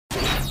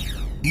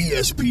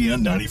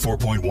ESPN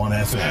 94.1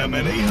 FM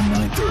and AM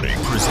 930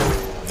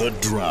 present The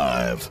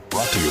Drive.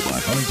 Brought to you by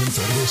Huntington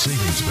Federal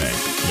Savings Bank.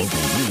 Local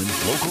women,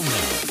 local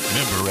now.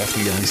 Member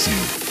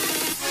FDIC.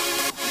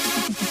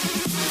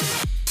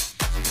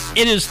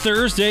 It is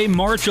Thursday,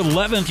 March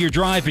 11th. Your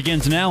drive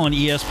begins now on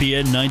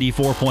ESPN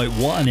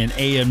 94.1 and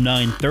AM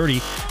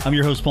 930. I'm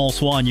your host, Paul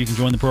Swan. You can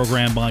join the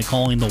program by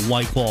calling the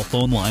White Claw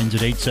phone lines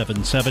at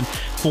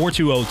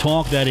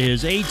 877-420-TALK. That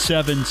is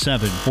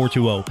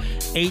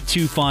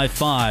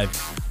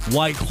 877-420-8255.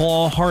 White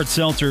Claw, hard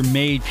seltzer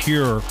made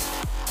pure.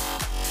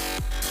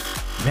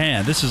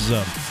 Man, this is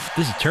a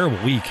terrible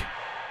week.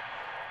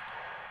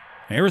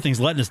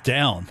 Everything's letting us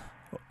down.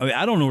 I mean,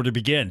 I don't know where to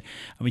begin.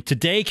 I mean,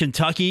 today,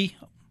 Kentucky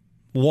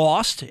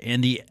lost in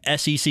the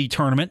SEC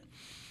tournament.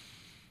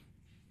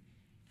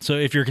 So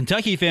if you're a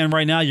Kentucky fan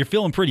right now, you're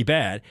feeling pretty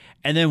bad.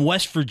 And then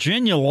West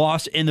Virginia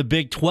lost in the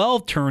Big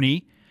 12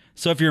 tourney.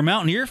 So if you're a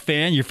Mountaineer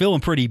fan, you're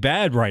feeling pretty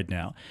bad right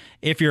now.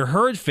 If you're a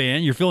Herd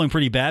fan, you're feeling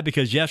pretty bad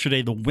because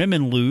yesterday the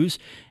women lose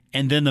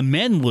and then the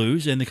men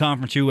lose in the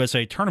Conference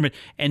USA tournament.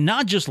 And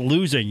not just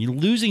losing, you're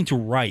losing to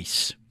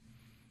Rice.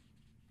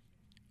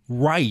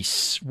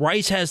 Rice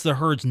has the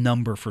Herd's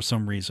number for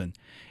some reason.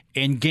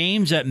 In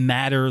games that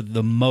matter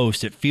the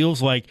most, it feels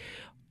like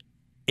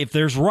if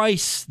there's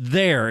Rice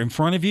there in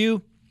front of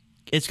you,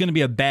 it's going to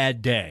be a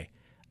bad day.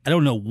 I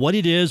don't know what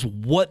it is,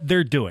 what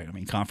they're doing. I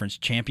mean, conference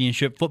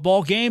championship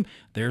football game,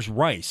 there's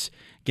Rice.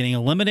 Getting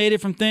eliminated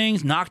from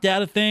things, knocked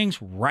out of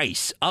things,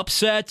 Rice.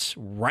 Upsets,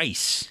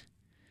 Rice.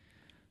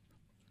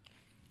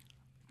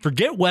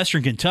 Forget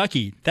Western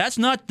Kentucky. That's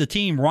not the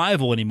team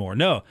rival anymore.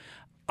 No,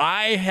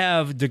 I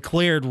have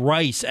declared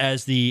Rice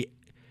as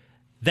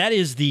that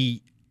is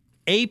the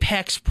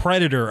apex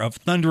predator of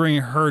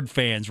Thundering Herd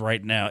fans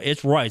right now.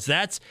 It's Rice.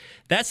 That's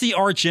the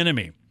arch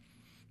enemy.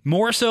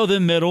 More so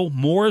than Middle,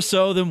 more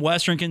so than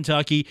Western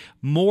Kentucky,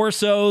 more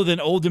so than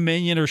Old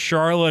Dominion or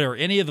Charlotte or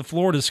any of the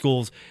Florida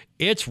schools.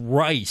 It's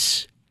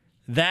Rice.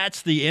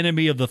 That's the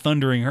enemy of the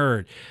Thundering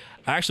Herd.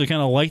 I actually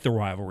kind of like the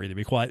rivalry, to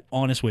be quite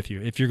honest with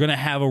you. If you're going to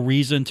have a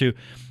reason to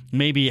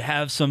maybe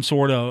have some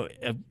sort of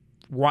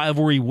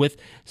rivalry with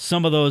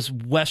some of those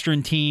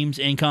Western teams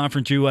in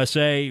Conference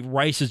USA,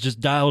 Rice has just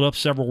dialed up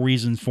several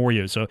reasons for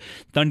you. So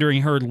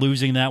Thundering Herd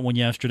losing that one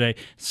yesterday,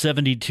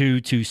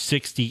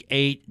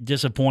 72-68,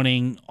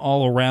 disappointing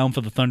all around for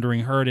the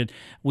Thundering Herd. And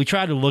we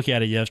tried to look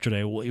at it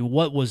yesterday.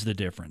 What was the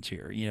difference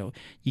here? You know,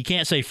 you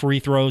can't say free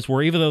throws,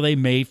 where even though they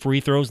made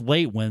free throws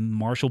late when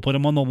Marshall put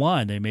them on the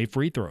line, they made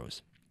free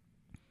throws.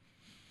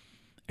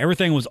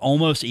 Everything was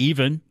almost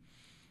even.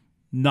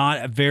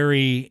 Not a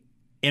very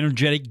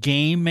energetic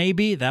game,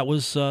 maybe. That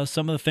was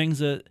some of the things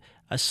that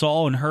I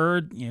saw and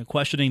heard,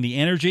 questioning the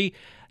energy,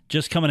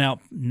 just coming out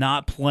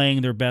not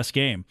playing their best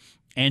game.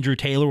 Andrew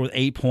Taylor with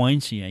 8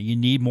 points. You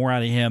need more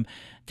out of him.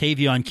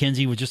 Tavion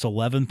Kinsey with just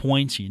 11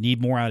 points. You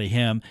need more out of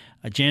him.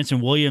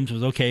 Jansen Williams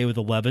was okay with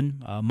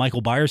 11.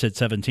 Michael Byers had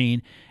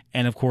 17.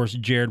 And, of course,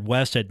 Jared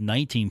West had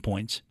 19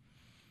 points.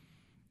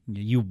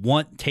 You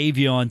want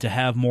Tavion to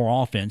have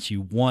more offense. You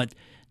want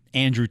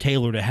Andrew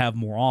Taylor to have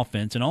more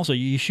offense. And also,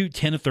 you shoot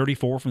 10 of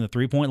 34 from the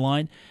three-point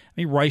line. I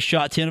mean, Rice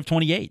shot 10 of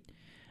 28.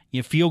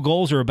 Field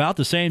goals are about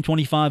the same,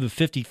 25 of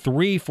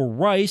 53 for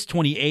Rice,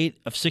 28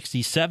 of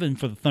 67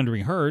 for the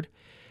Thundering Herd.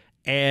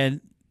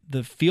 And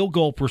the field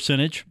goal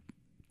percentage,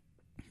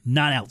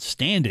 not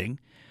outstanding.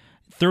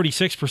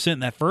 36% in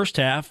that first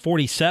half,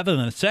 47%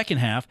 in the second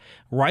half.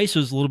 Rice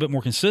was a little bit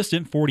more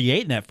consistent,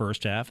 48% in that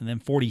first half, and then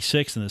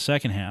 46% in the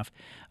second half.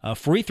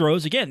 Free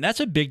throws, again, that's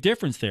a big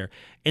difference there.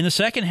 In the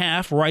second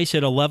half, Rice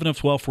had 11 of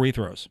 12 free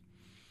throws.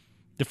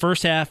 The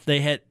first half,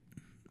 they had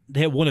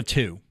 1 of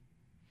 2.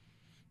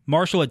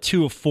 Marshall had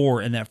 2 of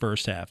 4 in that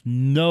first half.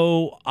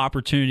 No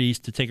opportunities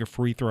to take a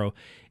free throw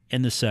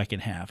in the second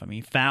half. I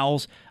mean,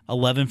 fouls,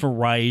 11 for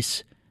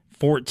Rice,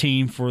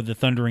 14 for the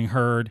Thundering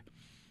Herd.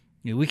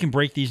 We can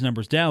break these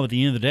numbers down, but at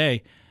the end of the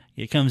day,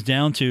 it comes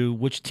down to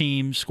which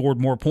team scored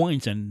more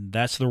points, and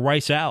that's the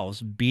Rice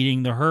Owls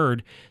beating the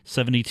Herd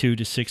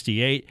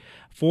 72-68.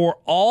 For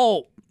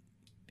all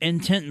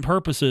intent and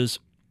purposes,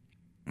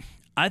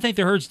 I think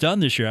the Herd's done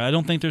this year. I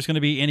don't think there's going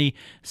to be any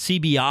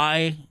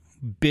CBI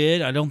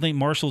bid. I don't think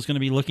Marshall's going to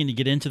be looking to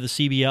get into the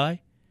CBI.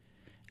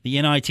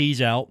 The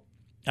NIT's out.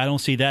 I don't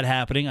see that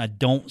happening. I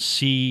don't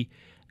see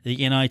the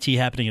NIT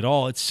happening at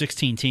all. It's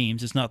 16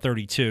 teams. It's not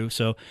 32.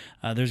 So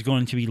there's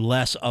going to be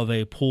less of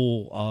a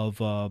pool of,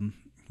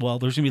 there's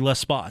going to be less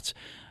spots.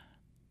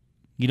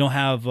 You don't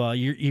have,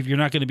 you're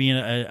not going to be in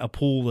a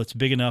pool that's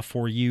big enough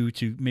for you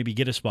to maybe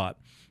get a spot.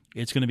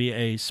 It's going to be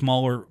a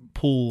smaller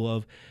pool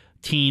of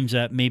teams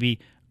that maybe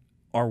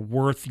are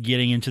worth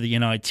getting into the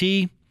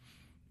NIT.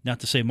 Not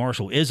to say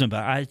Marshall isn't,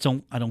 but I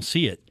don't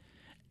see it.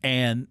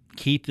 And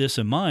keep this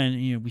in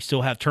mind. We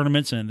still have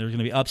tournaments, and there's going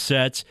to be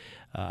upsets.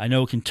 I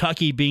know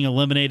Kentucky being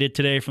eliminated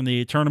today from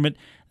the tournament.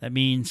 That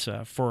means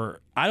I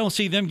don't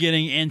see them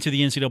getting into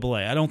the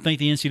NCAA. I don't think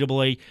the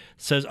NCAA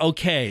says,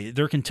 okay,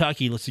 they're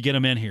Kentucky, let's get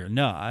them in here.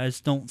 No, I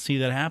just don't see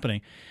that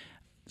happening.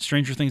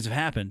 Stranger things have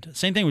happened.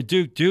 Same thing with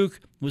Duke. Duke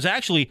was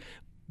actually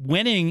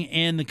winning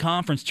in the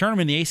conference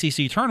tournament, the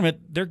ACC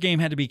tournament, their game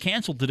had to be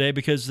canceled today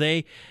because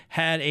they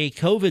had a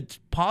COVID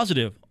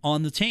positive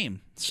on the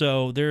team.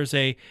 So there's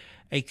a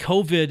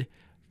COVID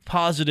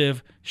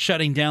positive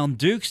shutting down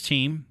Duke's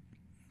team.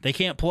 They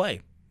can't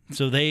play.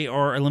 So they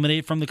are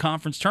eliminated from the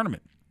conference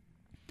tournament.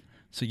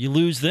 So you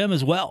lose them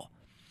as well.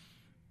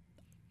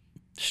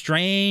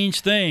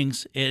 Strange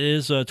things. It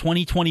is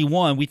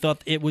 2021. We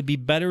thought it would be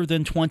better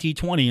than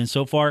 2020. And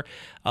so far,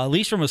 at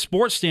least from a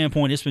sports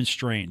standpoint, it's been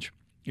strange.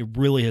 It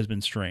really has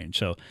been strange.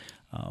 So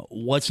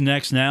what's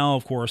next now?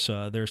 Of course,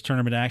 there's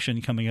tournament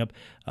action coming up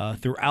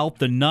throughout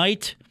the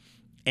night.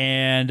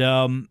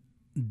 And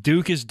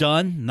Duke is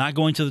done, not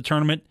going to the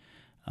tournament.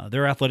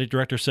 Their athletic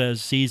director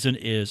says season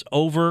is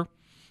over.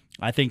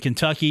 I think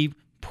Kentucky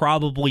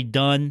probably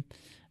done.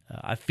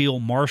 I feel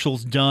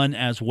Marshall's done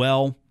as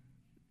well.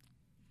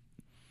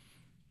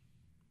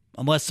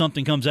 Unless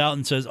something comes out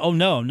and says, oh,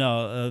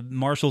 no,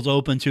 Marshall's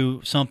open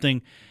to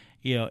something,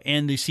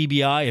 in the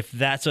CBI, if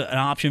that's an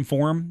option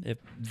for them, if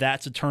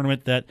that's a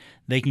tournament that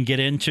they can get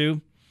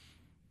into.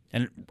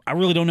 And I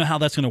really don't know how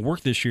that's going to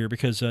work this year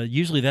because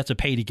usually that's a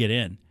pay to get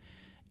in.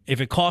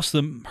 If it costs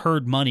them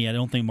herd money, I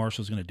don't think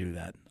Marshall's going to do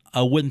that.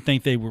 I wouldn't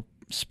think they would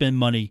spend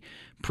money,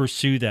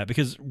 pursue that,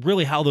 because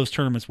really how those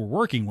tournaments were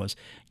working was,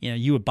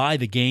 you would buy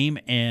the game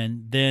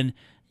and then,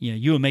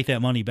 you would make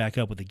that money back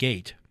up with the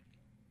gate.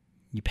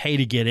 You pay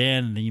to get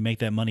in, and then you make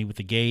that money with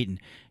the gate, and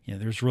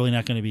there's really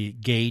not going to be a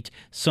gate.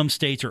 Some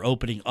states are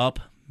opening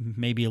up,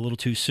 maybe a little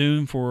too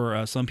soon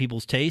for some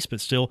people's taste, but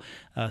still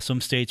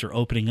some states are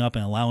opening up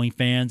and allowing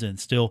fans, and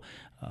still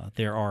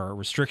there are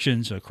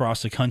restrictions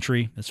across the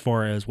country as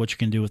far as what you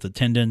can do with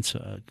attendance,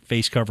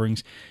 face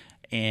coverings,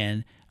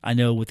 and I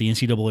know with the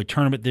NCAA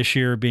tournament this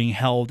year being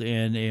held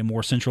in a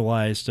more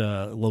centralized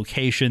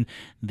location,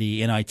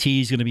 the NIT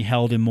is going to be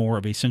held in more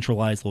of a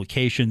centralized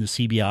location. The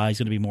CBI is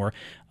going to be more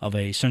of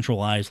a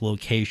centralized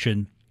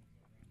location.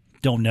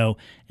 Don't know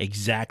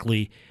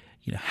exactly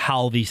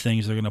how these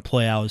things are going to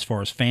play out as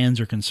far as fans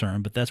are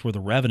concerned, but that's where the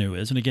revenue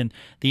is. And again,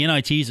 the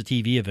NIT is a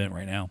TV event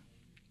right now.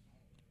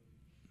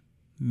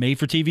 Made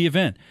for TV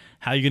event.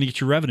 How are you going to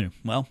get your revenue?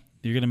 Well,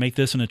 you're going to make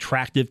this an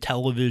attractive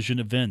television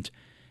event.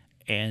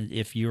 And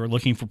if you're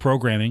looking for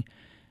programming,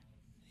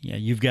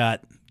 you've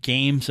got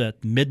games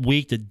at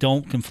midweek that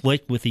don't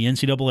conflict with the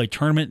NCAA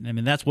tournament. I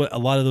mean, that's what a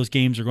lot of those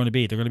games are going to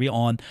be. They're going to be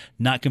on,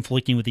 not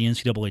conflicting with the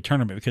NCAA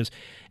tournament. Because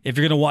if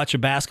you're going to watch a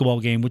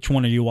basketball game, which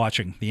one are you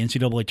watching? The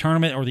NCAA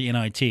tournament or the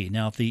NIT?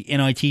 Now, if the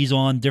NIT's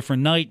on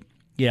different night,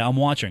 I'm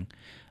watching.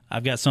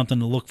 I've got something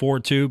to look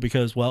forward to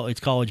because, it's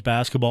college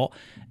basketball,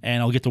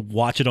 and I'll get to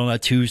watch it on a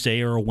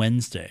Tuesday or a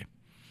Wednesday.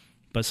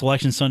 But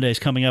Selection Sunday is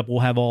coming up.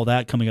 We'll have all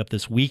that coming up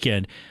this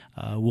weekend.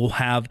 We'll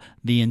have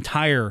the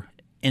entire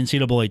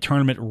NCAA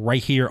tournament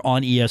right here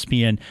on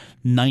ESPN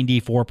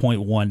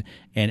 94.1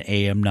 and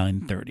AM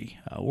 930.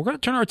 We're going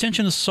to turn our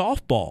attention to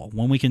softball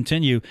when we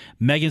continue.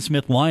 Megan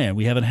Smith-Lyon,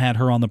 we haven't had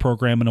her on the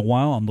program in a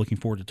while. I'm looking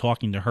forward to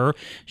talking to her.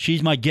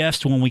 She's my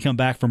guest when we come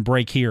back from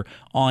break here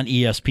on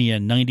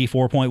ESPN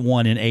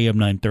 94.1 and AM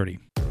 930.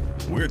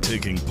 We're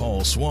taking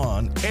Paul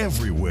Swann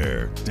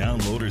everywhere.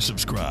 Download or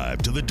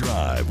subscribe to The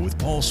Drive with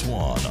Paul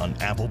Swann on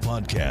Apple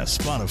Podcasts,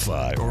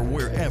 Spotify, or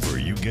wherever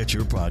you get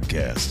your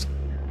podcasts.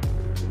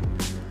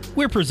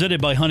 We're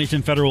presented by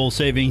Huntington Federal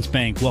Savings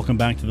Bank. Welcome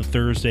back to the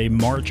Thursday,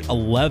 March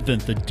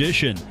 11th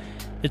edition.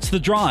 It's The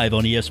Drive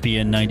on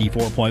ESPN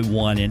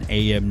 94.1 and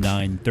AM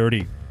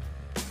 930.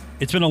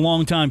 It's been a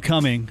long time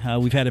coming.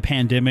 We've had a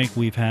pandemic.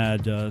 We've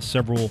had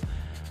several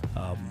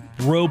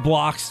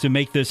roadblocks to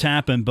make this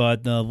happen,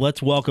 but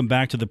let's welcome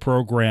back to the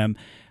program,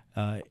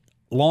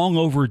 long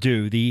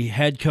overdue, the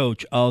head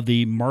coach of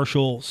the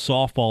Marshall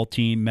softball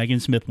team,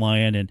 Megan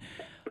Smith-Lyon, and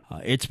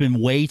it's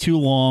been way too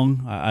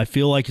long. I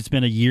feel like it's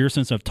been a year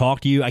since I've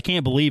talked to you. I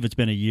can't believe it's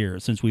been a year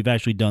since we've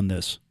actually done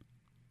this.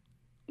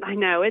 I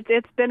know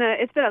it's been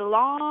a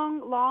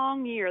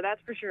long year,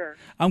 that's for sure.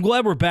 I'm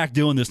glad we're back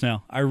doing this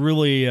now. I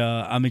really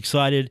I'm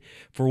excited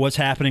for what's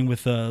happening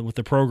with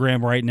the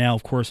program right now.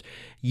 Of course,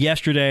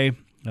 yesterday.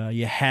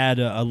 You had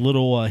a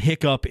little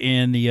hiccup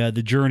in the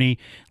journey,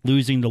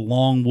 losing to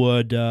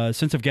Longwood.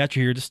 Since I've got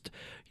you here, just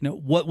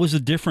what was the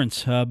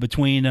difference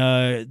between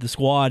the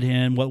squad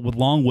and what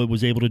Longwood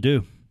was able to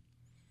do?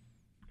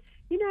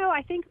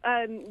 I think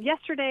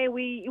yesterday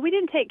we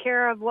didn't take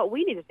care of what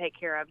we need to take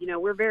care of.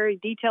 We're very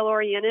detail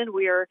oriented.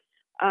 We are,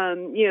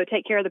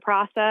 take care of the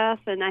process,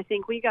 and I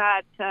think we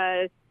got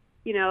a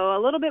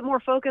little bit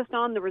more focused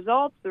on the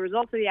results of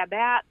the at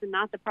bats, and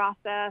not the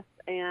process.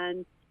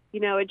 And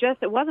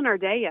it wasn't our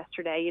day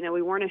yesterday.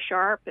 We weren't as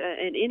sharp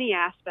in any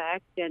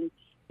aspect. And,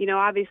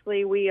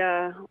 obviously we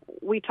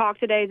talked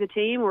today as a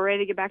team. We're ready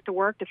to get back to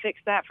work to fix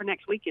that for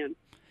next weekend.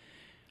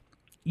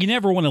 You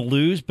never want to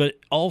lose, but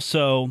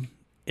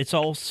it's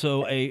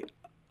also a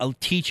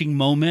teaching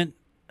moment.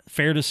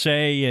 Fair to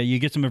say, you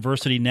get some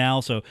adversity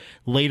now. So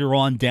later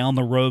on down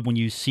the road, when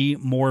you see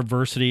more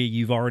adversity,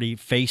 you've already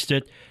faced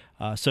it.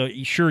 So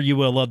sure, you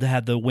would love to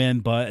have the win,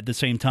 but at the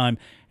same time,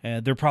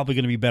 they're probably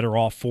going to be better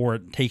off for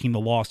it, taking the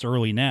loss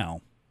early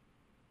now.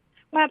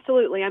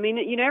 Absolutely. I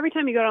mean, every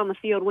time you go out on the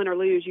field, win or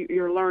lose,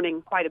 you're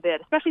learning quite a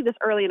bit, especially this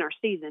early in our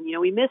season.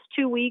 We missed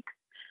 2 weeks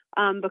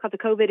because of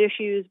COVID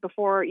issues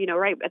before,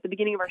 right at the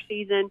beginning of our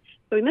season.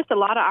 So we missed a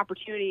lot of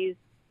opportunities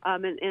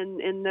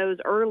in those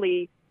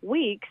early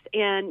weeks.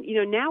 And,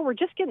 now we're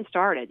just getting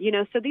started,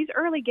 so these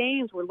early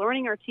games, we're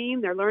learning our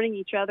team, they're learning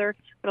each other,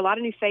 but a lot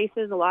of new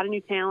faces, a lot of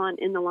new talent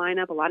in the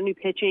lineup, a lot of new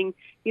pitching,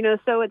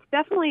 so it's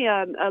definitely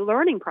a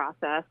learning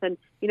process. And,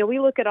 we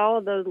look at all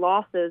of those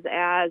losses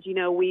as,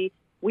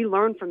 we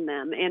learn from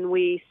them, and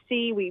we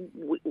see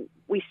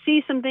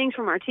some things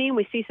from our team.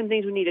 We see some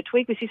things we need to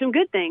tweak. We see some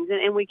good things,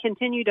 and we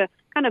continue to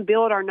kind of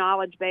build our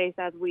knowledge base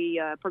as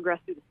we progress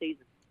through the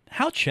season.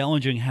 How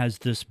challenging has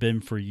this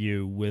been for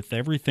you with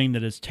everything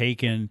that has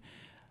taken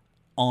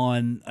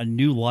on a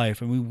new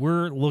life? I mean,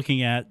 we're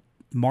looking at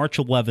March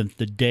 11th,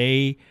 the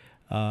day,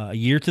 a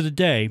year to the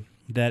day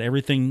that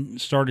everything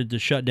started to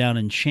shut down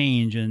and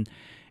change, and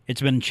it's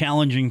been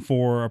challenging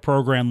for a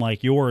program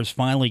like yours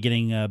finally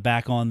getting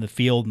back on the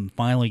field and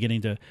finally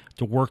getting to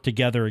work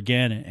together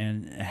again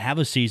and have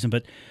a season.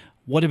 But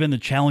what have been the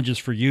challenges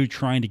for you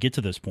trying to get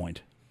to this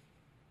point?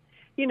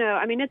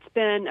 It's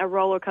been a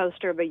roller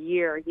coaster of a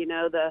year,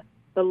 the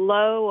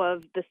low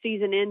of the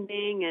season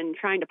ending and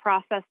trying to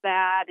process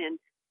that, and,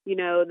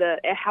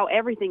 how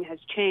everything has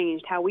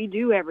changed, how we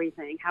do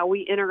everything, how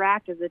we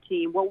interact as a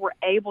team, what we're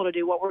able to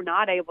do, what we're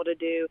not able to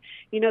do.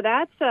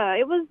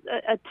 It was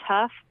a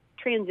tough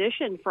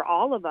transition for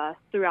all of us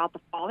throughout the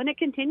fall, and it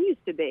continues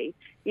to be.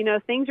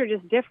 Things are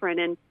just different,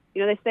 and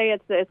they say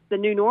it's the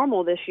new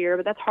normal this year,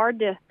 but that's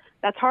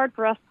hard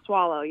for us to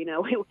swallow.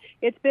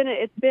 It's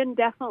been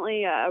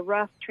definitely a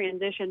rough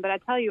transition, but I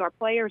tell you, our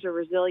players are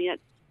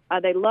resilient.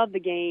 They love the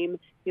game.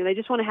 They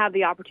just want to have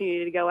the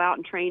opportunity to go out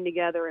and train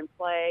together and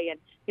play. And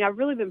I've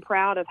really been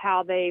proud of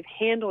how they've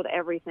handled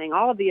everything,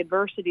 all of the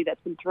adversity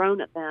that's been thrown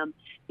at them.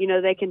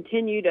 They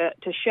continue to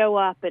show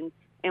up and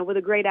with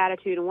a great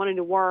attitude and wanting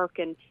to work,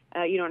 and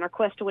in our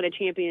quest to win a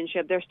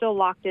championship, they're still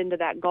locked into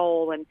that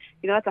goal. And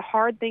that's a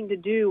hard thing to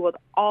do with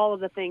all of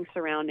the things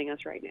surrounding us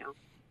right now.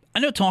 I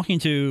know, talking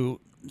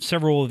to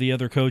several of the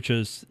other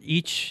coaches,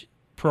 each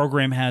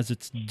program has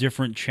its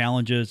different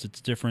challenges, its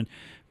different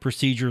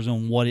procedures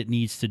on what it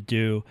needs to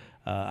do.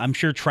 I'm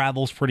sure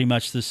travel's pretty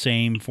much the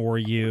same for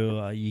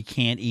you. You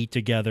can't eat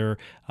together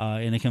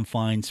in a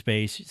confined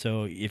space.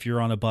 So if you're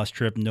on a bus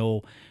trip,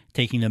 no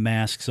taking the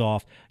masks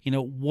off.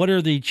 What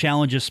are the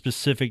challenges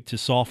specific to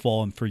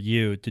softball and for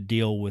you to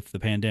deal with the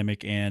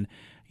pandemic and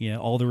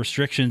all the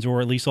restrictions,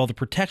 or at least all the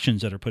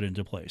protections that are put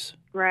into place?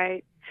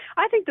 Right.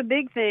 I think the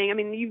big thing,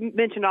 you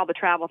mentioned all the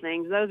travel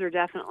things. Those are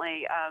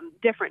definitely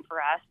different for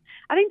us.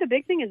 I think the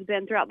big thing has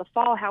been throughout the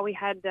fall how we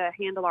had to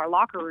handle our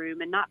locker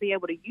room and not be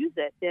able to use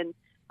it. And,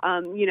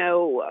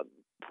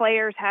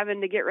 players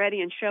having to get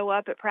ready and show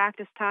up at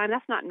practice time,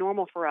 that's not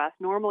normal for us.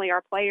 Normally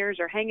our players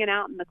are hanging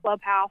out in the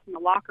clubhouse, in the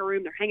locker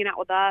room. They're hanging out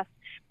with us.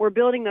 We're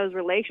building those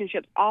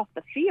relationships off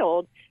the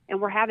field,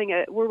 and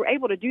we're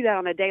able to do that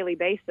on a daily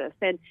basis.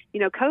 And,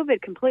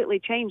 COVID completely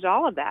changed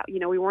all of that.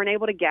 We weren't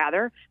able to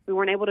gather. We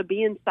weren't able to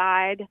be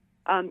inside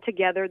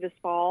together this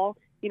fall.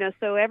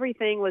 So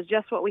everything was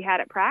just what we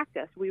had at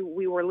practice.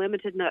 We were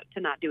limited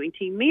to not doing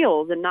team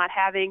meals and not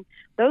having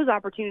those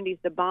opportunities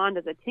to bond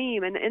as a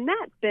team. And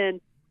that's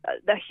been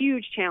the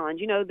huge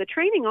challenge. The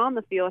training on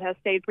the field has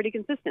stayed pretty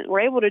consistent. We're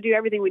able to do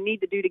everything we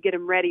need to do to get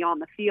them ready on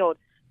the field.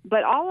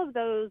 But all of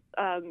those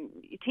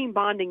team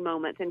bonding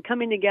moments and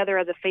coming together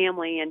as a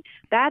family, and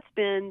that's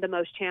been the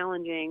most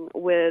challenging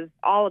with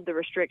all of the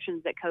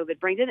restrictions that COVID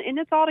brings. And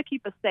it's all to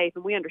keep us safe,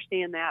 and we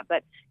understand that.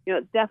 But,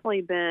 it's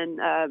definitely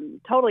been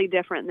totally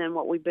different than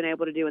what we've been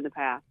able to do in the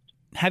past.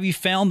 Have you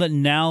found that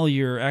now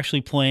you're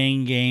actually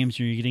playing games,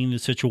 you're getting into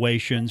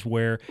situations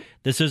where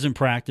this isn't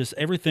practice,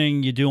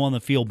 everything you do on the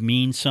field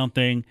means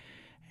something?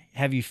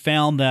 Have you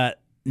found that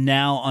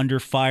now under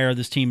fire,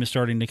 this team is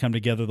starting to come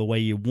together the way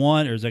you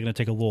want, or is that going to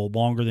take a little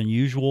longer than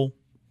usual?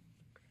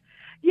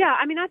 Yeah,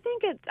 I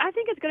think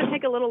it's going to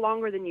take a little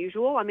longer than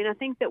usual. I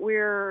think that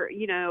we're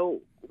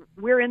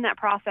in that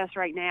process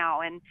right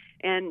now,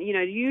 and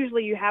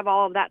usually you have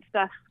all of that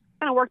stuff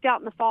kind of worked out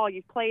in the fall.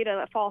 You've played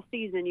a fall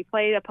season, you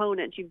played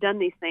opponents, you've done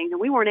these things,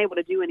 and we weren't able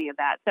to do any of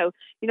that. So,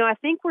 I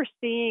think we're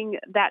seeing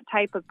that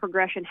type of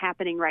progression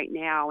happening right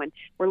now, and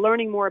we're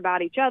learning more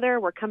about each other.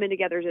 We're coming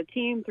together as a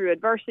team through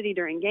adversity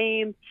during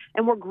games,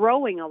 and we're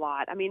growing a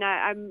lot.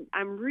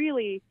 I'm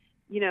really,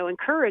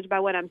 encouraged by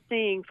what I'm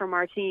seeing from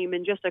our team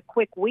in just a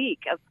quick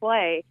week of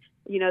play.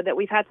 That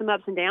we've had some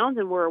ups and downs,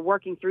 and we're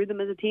working through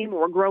them as a team, and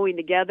we're growing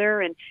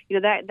together. And,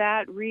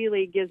 that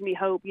really gives me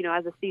hope,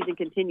 as the season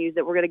continues,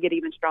 that we're going to get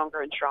even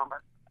stronger and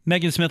stronger.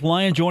 Megan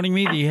Smith-Lyon joining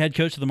me, the head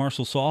coach of the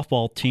Marshall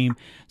softball team.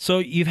 So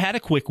you've had a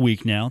quick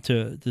week now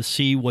to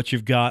see what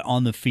you've got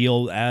on the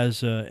field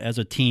as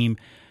a team.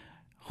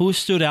 Who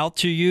stood out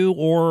to you,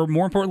 or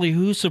more importantly,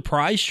 who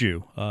surprised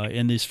you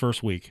in this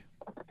first week?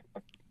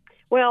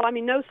 Well,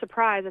 no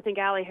surprise. I think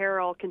Allie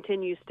Harrell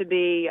continues to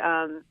be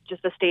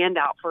just a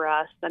standout for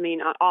us.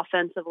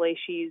 Offensively,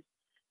 she's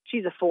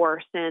a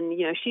force, and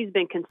she's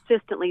been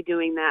consistently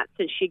doing that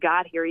since she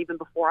got here, even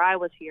before I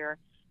was here.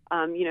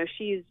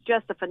 She's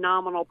just a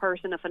phenomenal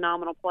person, a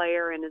phenomenal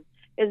player, and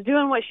is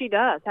doing what she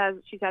does.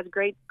 She's had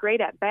great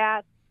at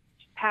bats.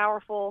 She's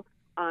powerful.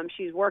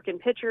 She's working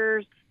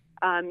pitchers.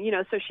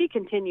 So she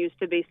continues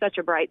to be such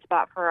a bright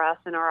spot for us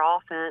in our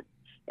offense.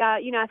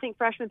 I think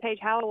freshman Paige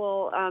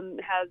Hallowell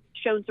has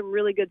shown some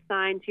really good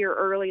signs here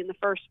early in the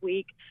first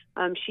week.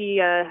 She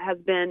has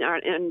been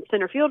in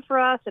center field for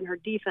us, and her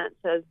defense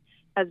has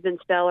been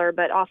stellar.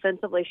 But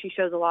offensively, she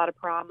shows a lot of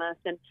promise.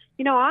 And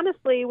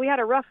honestly, we had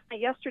a rough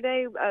night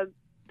yesterday,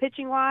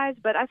 pitching wise,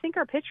 but I think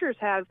our pitchers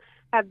have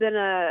been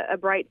a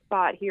bright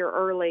spot here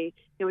early.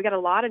 We got a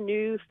lot of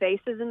new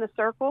faces in the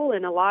circle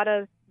and a lot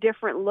of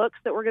different looks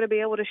that we're going to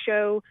be able to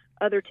show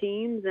other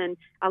teams, and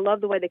I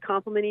love the way they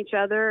complement each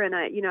other, and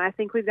I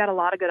think we've got a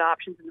lot of good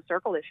options in the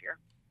circle this year.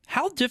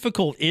 How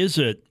difficult is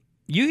it?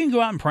 You can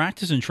go out and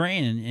practice and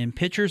train, and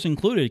pitchers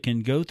included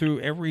can go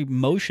through every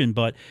motion,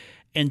 but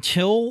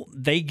until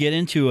they get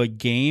into a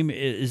game,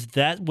 is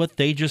that what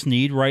they just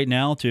need right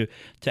now to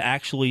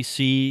actually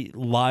see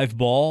live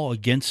ball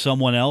against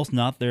someone else,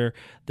 not their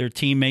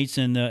teammates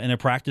in a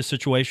practice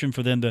situation,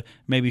 for them to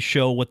maybe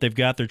show what they've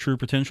got, their true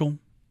potential?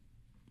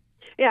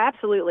 Yeah,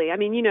 absolutely. I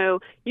mean,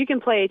 you can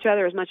play each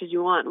other as much as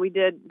you want. We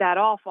did that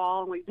all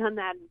fall, and we've done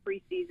that in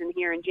preseason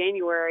here in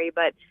January.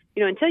 But,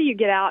 until you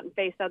get out and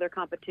face other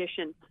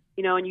competition,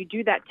 and you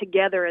do that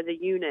together as a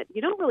unit,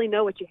 you don't really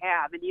know what you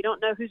have, and you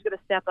don't know who's going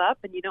to step up,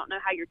 and you don't know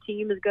how your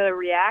team is going to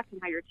react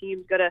and how your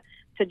team's going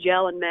to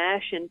gel and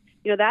mesh. And,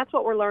 that's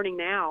what we're learning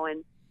now.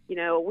 And,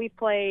 we've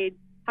played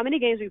how many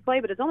games we've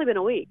played, but it's only been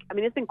a week. I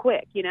mean, it's been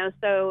quick,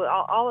 so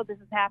all of this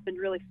has happened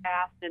really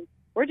fast, and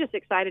we're just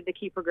excited to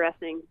keep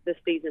progressing this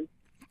season.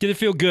 Did it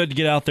feel good to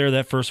get out there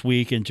that first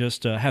week and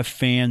just have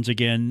fans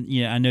again?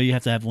 I know you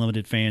have to have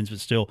limited fans, but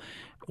still,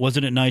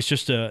 wasn't it nice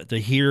just to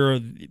hear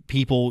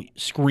people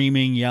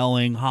screaming,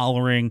 yelling,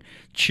 hollering,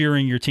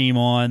 cheering your team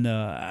on?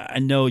 I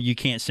know you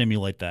can't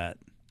simulate that.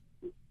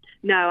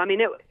 No, I mean,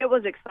 it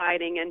was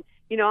exciting. And,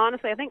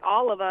 honestly, I think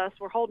all of us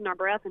were holding our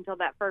breath until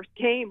that first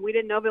game. We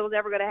didn't know if it was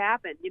ever going to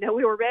happen.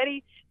 We were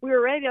ready. We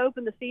were ready to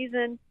open the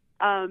season,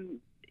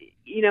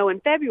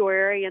 in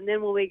February. And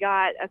then when we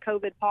got a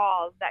COVID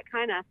pause, that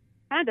kind of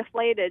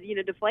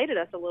deflated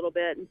us a little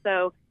bit. And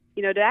so,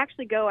 to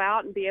actually go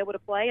out and be able to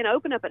play and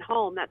open up at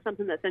home, that's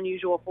something that's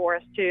unusual for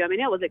us too. I mean,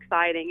 it was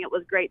exciting. It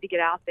was great to get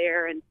out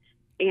there and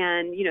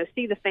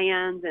see the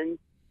fans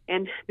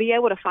and be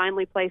able to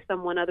finally play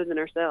someone other than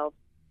ourselves.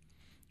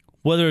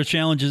 What are the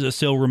challenges that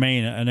still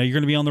remain? I know you're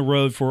going to be on the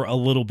road for a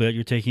little bit.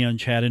 You're taking on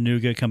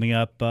Chattanooga coming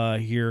up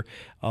here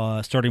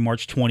starting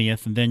March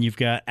 20th, and then you've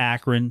got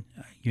Akron.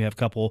 You have a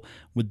couple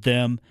with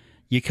them.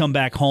 You come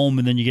back home,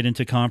 and then you get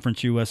into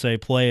Conference USA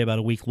play about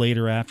a week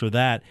later after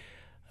that.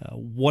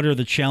 What are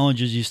the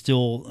challenges you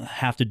still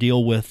have to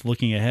deal with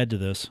looking ahead to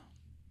this?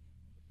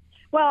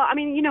 Well, I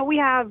mean, we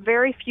have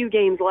very few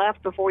games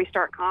left before we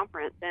start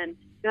conference, and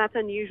that's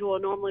unusual.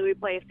 Normally we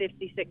play a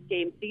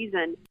 56-game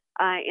season,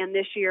 and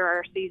this year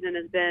our season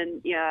has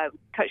been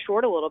cut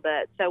short a little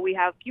bit. So we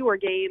have fewer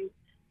games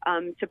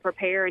to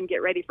prepare and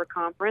get ready for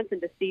conference and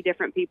to see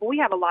different people. We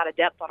have a lot of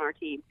depth on our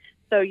team.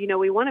 So,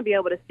 we want to be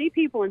able to see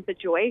people in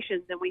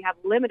situations, and we have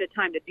limited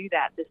time to do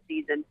that this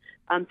season.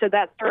 So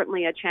that's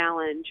certainly a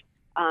challenge.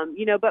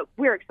 But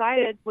we're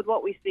excited with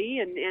what we see,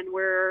 and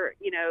we're,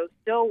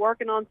 still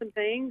working on some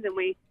things, and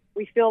we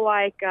feel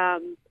like,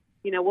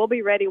 we'll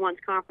be ready once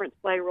conference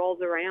play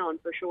rolls around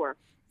for sure.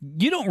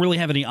 You don't really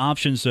have any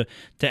options to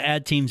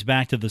add teams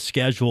back to the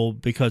schedule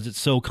because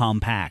it's so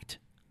compact.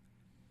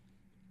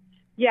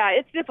 Yeah,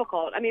 it's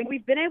difficult. I mean,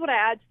 we've been able to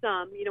add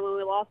some, when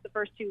we lost the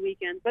first 2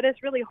 weekends, but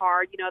it's really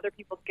hard. Other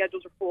people's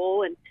schedules are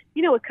full. And,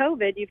 with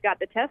COVID, you've got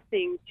the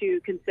testing to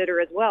consider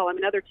as well. I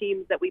mean, other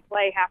teams that we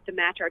play have to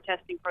match our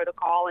testing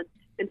protocol.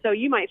 And so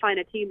you might find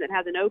a team that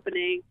has an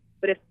opening,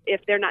 but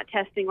if they're not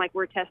testing like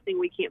we're testing,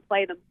 we can't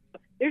play them.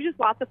 There's just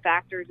lots of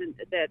factors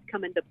that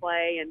come into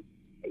play. And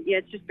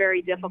it's just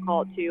very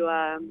difficult to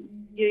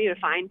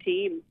find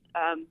teams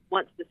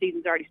once the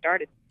season's already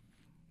started.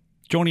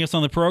 Joining us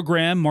on the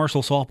program,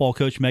 Marshall softball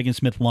coach Megan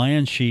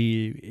Smith-Lyons.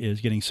 She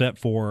is getting set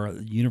for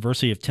the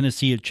University of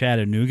Tennessee at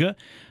Chattanooga,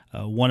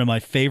 one of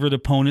my favorite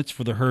opponents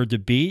for the Herd to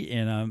beat,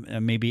 and I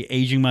may be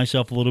aging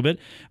myself a little bit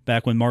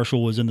back when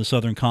Marshall was in the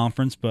Southern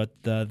Conference, but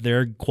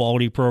their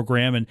quality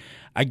program. And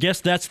I guess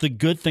that's the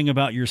good thing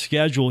about your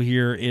schedule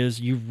here is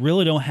you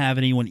really don't have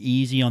anyone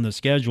easy on the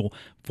schedule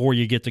before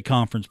you get to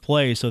conference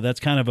play, so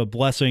that's kind of a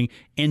blessing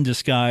in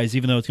disguise,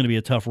 even though it's going to be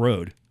a tough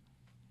road.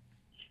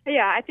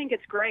 Yeah, I think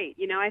it's great.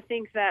 I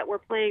think that we're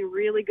playing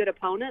really good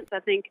opponents. I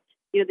think,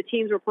 the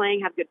teams we're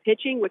playing have good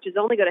pitching, which is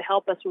only going to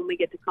help us when we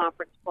get to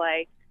conference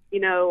play.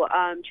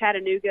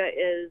 Chattanooga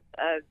is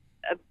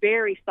a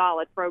very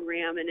solid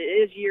program, and it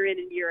is year in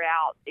and year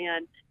out.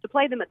 And to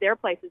play them at their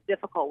place is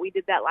difficult. We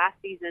did that last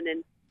season,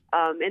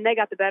 and they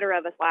got the better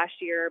of us last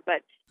year.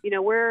 But,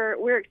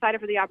 we're excited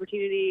for the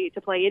opportunity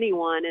to play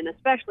anyone, and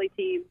especially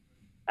teams,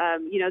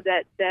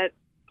 that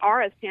are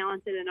as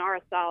talented and are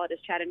as solid as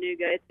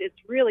Chattanooga. It's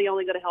really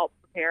only going to help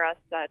prepare us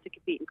to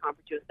compete in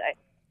Conference USA.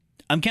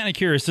 I'm kind of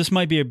curious. This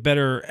might be a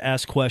better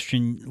asked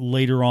question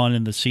later on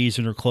in the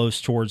season or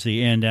close towards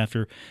the end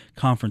after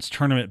conference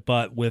tournament.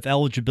 But with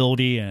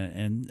eligibility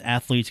and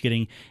athletes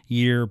getting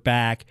year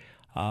back,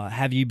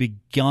 have you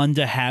begun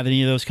to have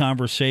any of those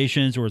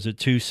conversations, or is it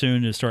too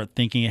soon to start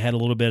thinking ahead a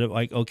little bit of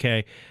like,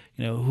 okay,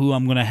 who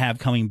I'm going to have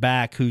coming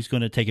back, who's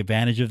going to take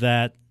advantage of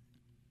that?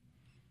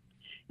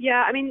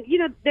 Yeah, I mean,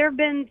 there have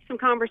been some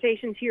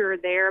conversations here or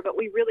there, but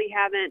we really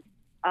haven't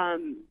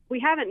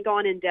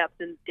gone in depth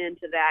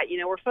into that.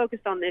 We're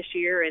focused on this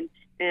year, and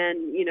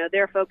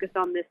they're focused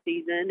on this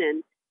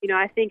season. And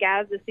I think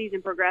as the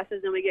season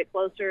progresses and we get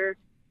closer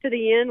to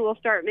the end, we'll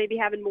start maybe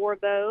having more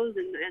of those,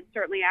 and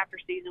certainly after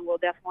season, we'll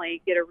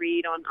definitely get a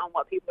read on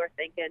what people are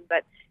thinking.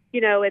 But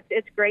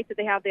it's great that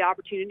they have the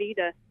opportunity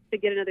to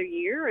get another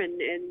year,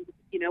 and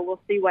we'll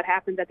see what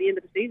happens at the end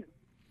of the season.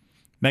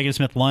 Megan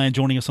Smith-Lyon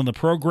joining us on the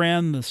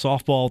program. The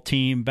softball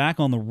team back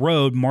on the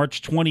road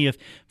March 20th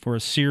for a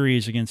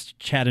series against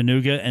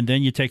Chattanooga, and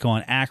then you take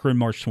on Akron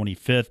March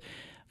 25th.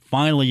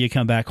 Finally, you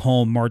come back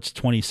home March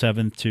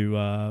 27th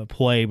to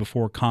play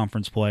before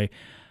conference play.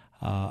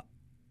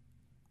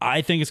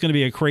 I think it's going to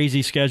be a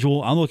crazy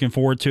schedule. I'm looking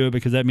forward to it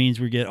because that means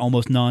we get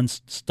almost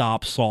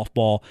non-stop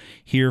softball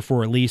here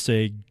for at least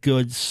a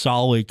good,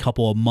 solid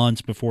couple of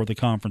months before the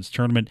conference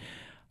tournament.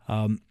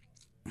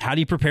 How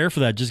do you prepare for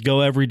that? Just go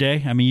every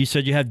day? I mean, you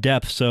said you have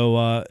depth,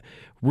 so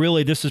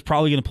really this is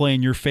probably going to play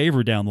in your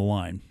favor down the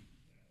line.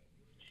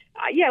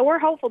 Yeah, we're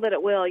hopeful that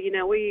it will.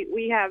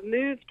 We have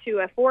moved to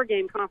a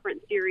 4-game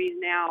conference series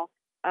now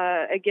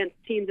against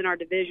teams in our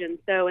division.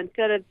 So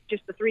instead of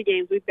just the 3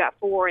 games, we've got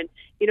 4. And,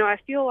 I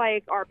feel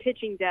like our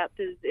pitching depth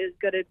is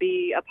going to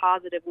be a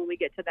positive when we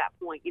get to that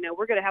point.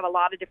 We're going to have a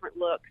lot of different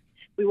looks.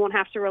 We won't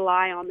have to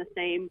rely on the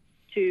same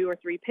 2 or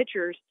 3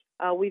 pitchers.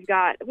 We've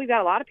got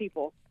a lot of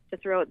people to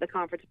throw at the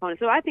conference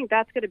opponent. So I think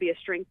that's going to be a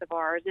strength of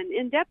ours. And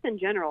in depth in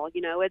general,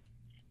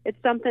 it's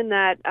something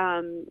that,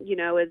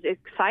 is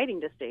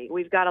exciting to see.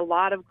 We've got a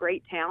lot of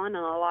great talent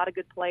and a lot of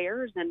good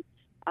players. And,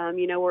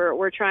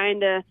 we're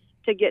trying to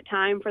get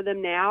time for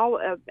them now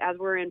as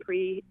we're in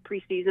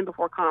preseason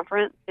before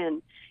conference.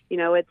 And,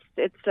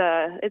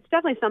 it's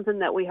definitely something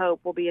that we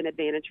hope will be an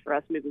advantage for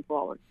us moving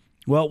forward.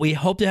 Well, we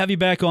hope to have you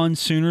back on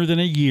sooner than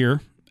a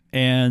year.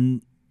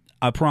 And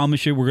I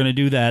promise you we're going to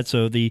do that.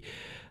 So the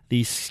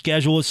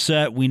schedule is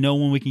set. We know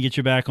when we can get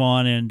you back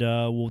on, and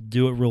we'll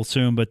do it real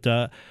soon. But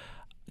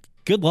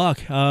good luck.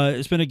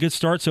 It's been a good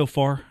start so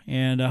far,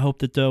 and I hope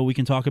that we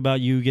can talk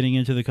about you getting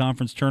into the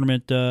conference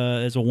tournament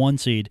as a 1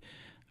 seed,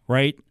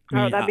 right?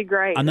 That'd be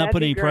great. I'm not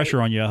putting any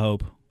pressure on you, I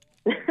hope.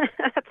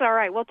 That's all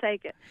right. We'll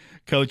take it.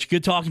 Coach,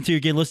 good talking to you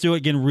again. Let's do it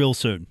again real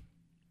soon.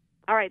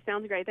 All right,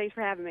 sounds great. Thanks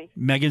for having me.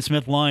 Megan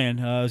Smith-Lyon.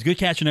 It was good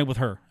catching up with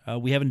her.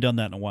 We haven't done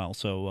that in a while,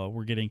 so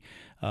we're getting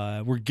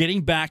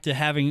back to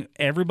having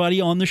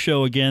everybody on the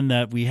show again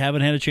that we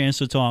haven't had a chance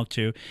to talk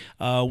to.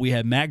 We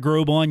had Matt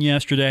Grobe on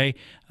yesterday.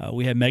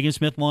 We had Megan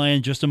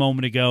Smith-Lyon just a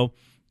moment ago.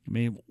 I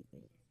mean,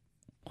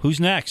 who's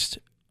next?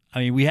 I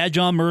mean, we had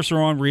John Mercer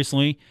on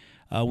recently.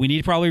 We need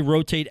to probably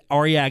rotate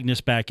Ari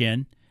Agnes back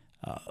in.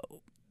 I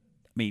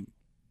mean,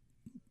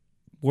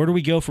 where do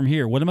we go from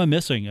here? What am I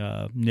missing,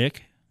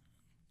 Nick?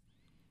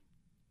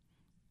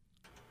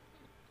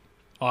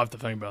 I'll have to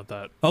think about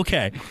that.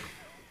 Okay.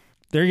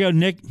 There you go,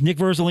 Nick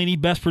Verzolini,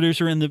 best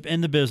producer in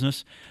the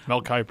business.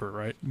 Mel Kiper,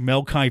 right?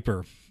 Mel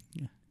Kiper.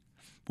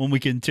 When we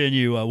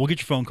continue, we'll get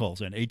your phone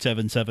calls in.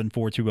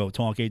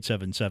 877-420-TALK,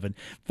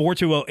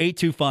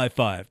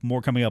 877-420-8255.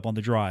 More coming up on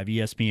The Drive,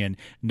 ESPN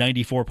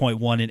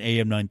 94.1 and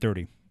AM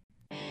 930.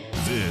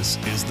 This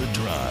is The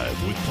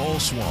Drive with Paul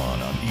Swann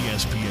on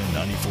ESPN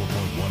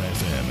 94.1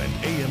 FM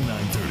and AM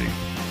 930.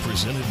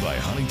 Presented by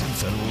Huntington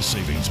Federal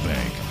Savings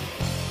Bank.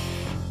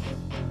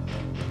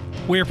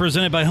 We are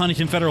presented by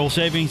Huntington Federal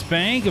Savings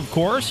Bank. Of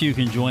course, you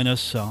can join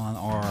us on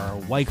our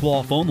White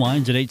Claw phone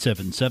lines at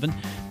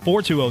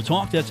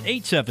 877-420-TALK. That's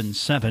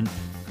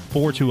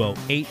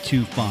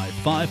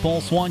 877-420-8255.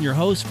 Paul Swann, your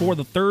host for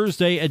the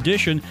Thursday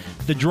edition,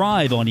 The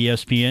Drive on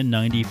ESPN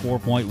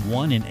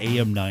 94.1 and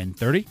AM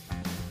 930.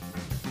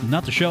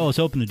 Not the show I was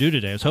hoping to do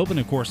today. I was hoping,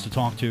 of course, to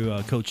talk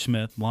to Coach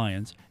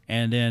Smith-Lyons.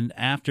 And then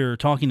after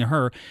talking to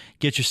her,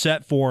 get you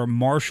set for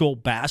Marshall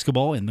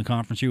basketball in the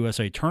Conference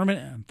USA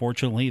tournament.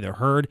 Unfortunately, the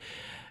Herd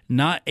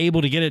not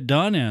able to get it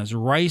done as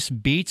Rice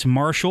beats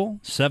Marshall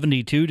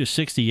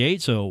 72-68.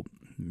 So,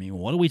 I mean,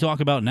 what do we talk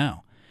about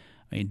now?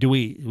 I mean, do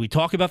we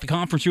talk about the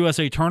Conference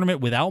USA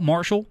tournament without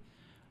Marshall?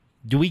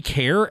 Do we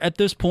care at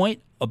this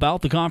point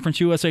about the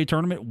Conference USA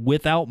tournament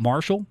without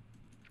Marshall?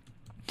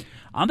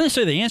 I'm going to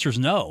say the answer is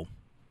no.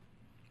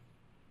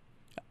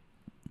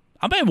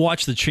 I may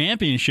watch the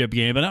championship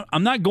game, but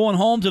I'm not going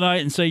home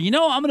tonight and say,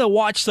 I'm going to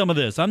watch some of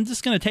this. I'm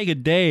just going to take a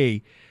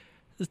day.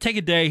 Let's take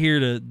a day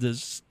here to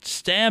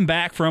stand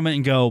back from it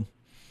and go,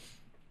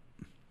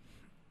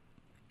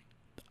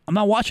 I'm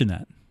not watching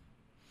that.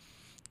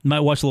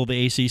 Might watch a little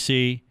bit of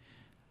ACC.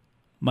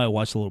 Might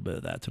watch a little bit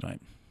of that tonight.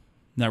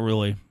 Not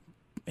really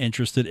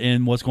interested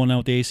in what's going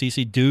on with the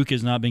ACC. Duke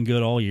has not been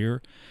good all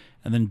year,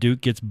 and then Duke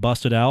gets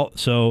busted out.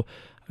 So,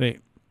 I mean,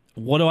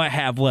 what do I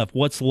have left?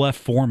 What's left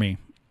for me?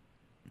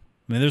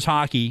 I mean, there's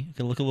hockey. You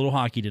can look a little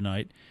hockey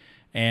tonight.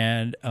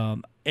 And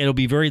it'll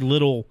be very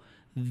little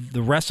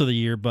the rest of the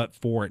year. But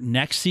for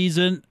next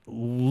season,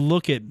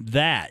 look at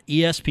that.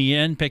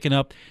 ESPN picking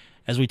up,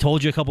 as we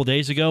told you a couple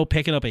days ago,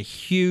 picking up a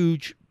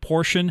huge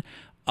portion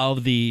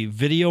of the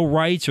video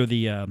rights or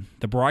the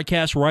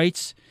broadcast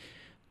rights.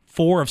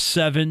 4 of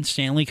 7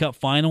 Stanley Cup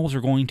Finals are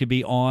going to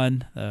be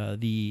on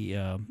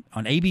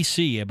on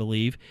ABC, I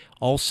believe.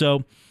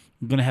 Also,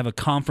 we're going to have a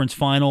conference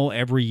final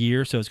every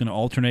year, so it's going to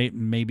alternate.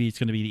 Maybe it's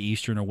going to be the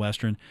Eastern or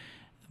Western,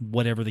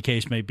 whatever the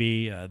case may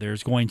be.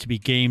 There's going to be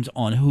games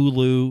on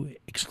Hulu,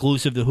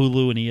 exclusive to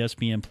Hulu and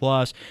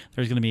ESPN+.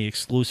 There's going to be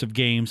exclusive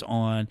games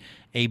on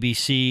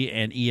ABC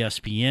and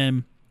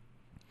ESPN.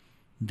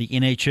 The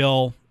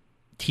NHL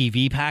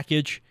TV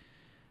package.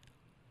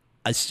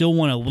 I still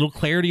want a little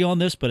clarity on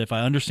this, but if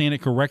I understand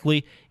it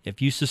correctly,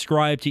 if you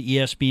subscribe to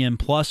ESPN+,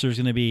 there's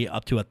going to be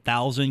up to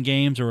 1,000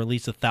 games, or at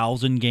least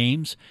 1,000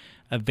 games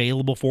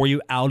available for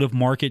you,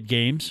 out-of-market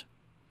games.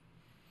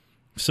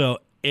 So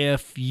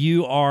if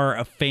you are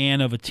a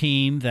fan of a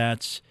team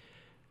that's,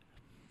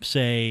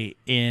 say,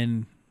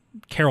 in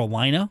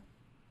Carolina,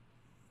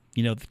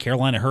 the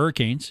Carolina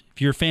Hurricanes, if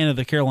you're a fan of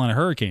the Carolina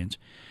Hurricanes,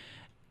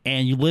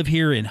 and you live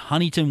here in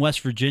Huntington, West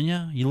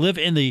Virginia, you live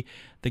in the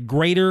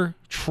greater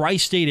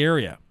tri-state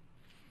area,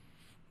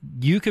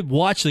 you could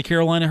watch the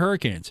Carolina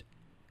Hurricanes.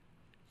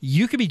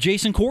 You could be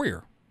Jason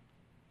Courier.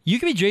 You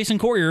could be Jason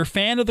Courier,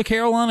 fan of the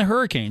Carolina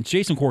Hurricanes.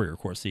 Jason Courier, of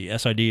course, the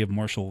SID of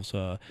Marshall's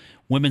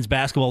women's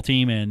basketball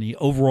team and the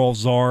overall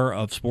czar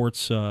of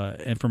sports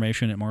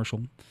information at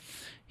Marshall.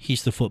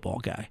 He's the football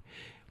guy.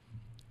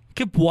 You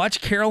could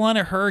watch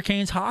Carolina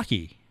Hurricanes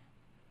hockey.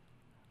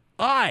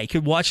 I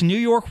could watch New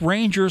York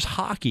Rangers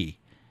hockey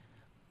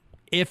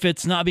if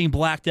it's not being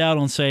blacked out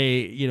on,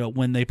 say,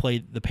 when they play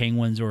the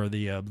Penguins or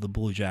the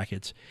Blue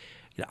Jackets.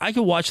 I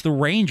could watch the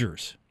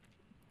Rangers.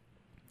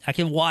 I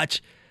can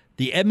watch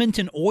the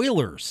Edmonton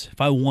Oilers if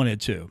I wanted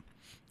to.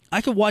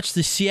 I could watch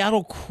the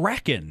Seattle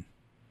Kraken,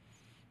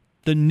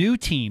 the new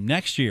team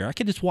next year. I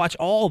could just watch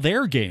all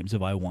their games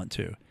if I want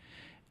to.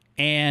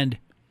 And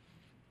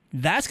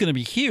that's going to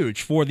be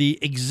huge for the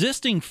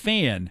existing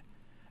fan.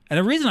 And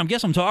the reason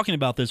I'm talking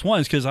about this one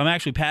is because I'm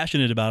actually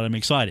passionate about it. I'm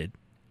excited.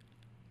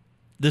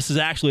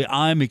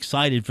 I'm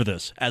excited for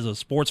this as a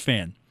sports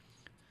fan,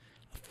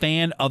 a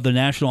fan of the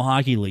National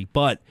Hockey League.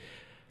 But,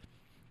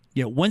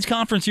 when's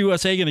Conference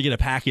USA going to get a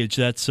package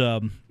that's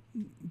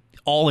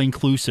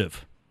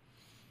all-inclusive?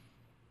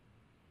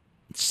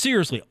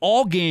 Seriously,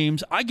 all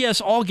games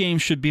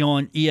should be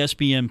on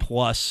ESPN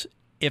Plus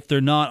if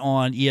they're not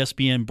on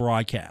ESPN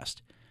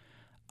broadcast.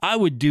 I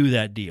would do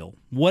that deal.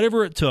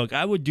 Whatever it took,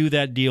 I would do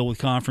that deal with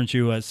Conference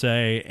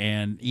USA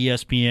and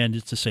ESPN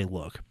just to say,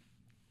 look,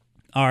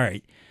 all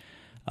right,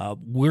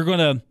 we're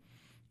gonna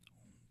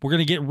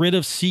get rid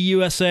of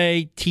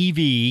CUSA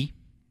TV,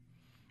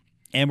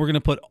 and we're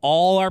gonna put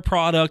all our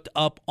product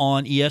up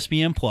on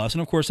ESPN Plus.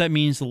 And of course, that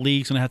means the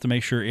league's gonna have to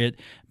make sure it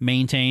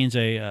maintains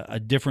a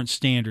different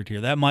standard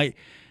here. That might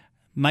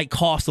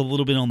cost a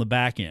little bit on the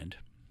back end.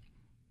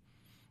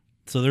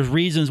 So there's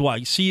reasons why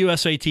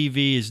CUSA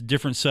TV is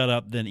different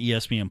setup than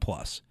ESPN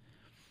Plus.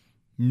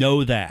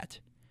 Know that.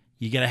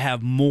 You got to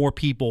have more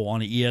people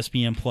on an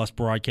ESPN Plus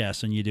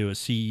broadcast than you do a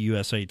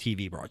CUSA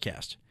TV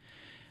broadcast.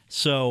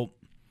 So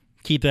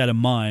keep that in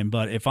mind.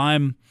 But if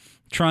I'm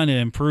trying to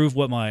improve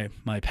what my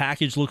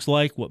package looks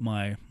like, what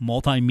my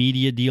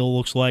multimedia deal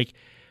looks like,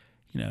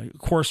 of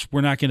course,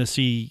 we're not going to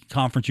see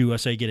Conference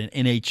USA get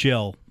an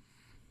NHL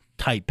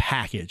type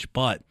package,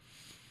 but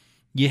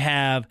you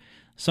have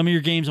some of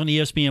your games on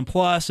ESPN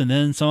Plus, and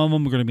then some of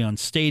them are going to be on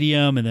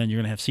Stadium, and then you're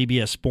going to have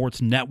CBS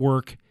Sports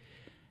Network.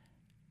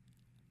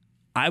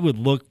 I would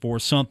look for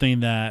something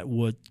that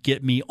would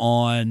get me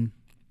on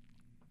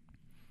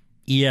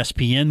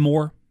ESPN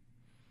more.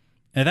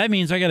 And that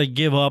means I got to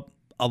give up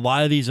a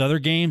lot of these other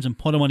games and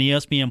put them on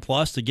ESPN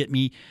Plus to get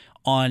me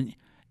on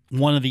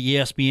one of the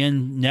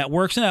ESPN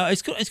networks. Now,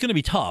 it's going to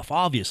be tough,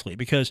 obviously,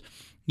 because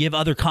you have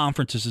other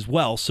conferences as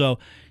well. So,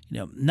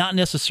 not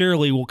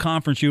necessarily will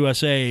Conference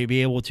USA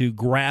be able to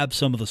grab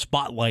some of the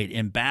spotlight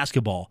in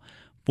basketball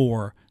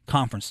for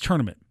conference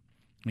tournament.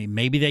 I mean,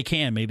 maybe they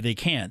can, maybe they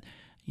can't.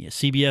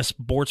 CBS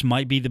Sports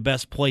might be the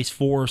best place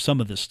for some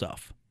of this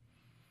stuff.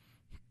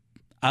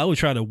 I would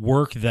try to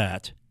work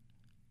that.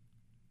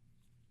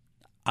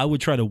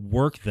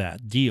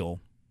 Deal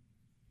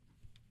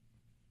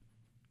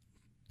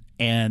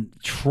and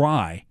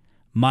try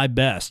my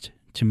best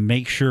to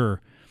make sure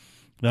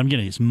that I'm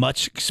getting as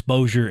much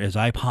exposure as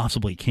I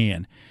possibly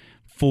can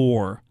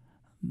for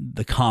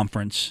the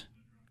conference,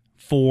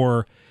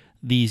 for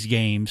these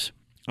games.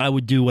 I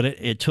would do what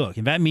it took.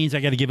 If that means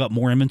I got to give up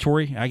more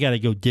inventory, I got to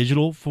go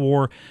digital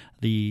for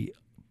the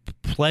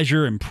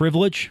pleasure and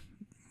privilege,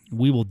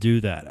 we will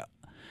do that.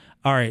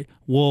 All right,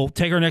 we'll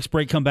take our next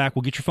break, come back.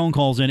 We'll get your phone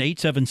calls in,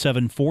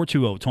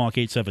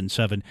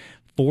 877-420-TALK,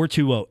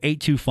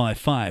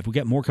 877-420-8255. We'll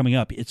get more coming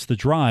up. It's The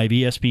Drive,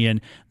 ESPN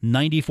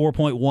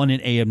 94.1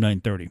 and AM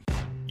 930.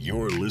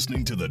 You're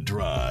listening to The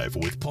Drive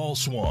with Paul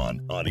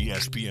Swan on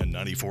ESPN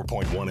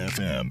 94.1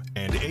 FM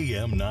and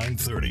AM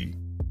 930.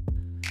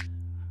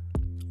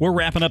 We're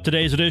wrapping up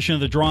today's edition of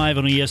The Drive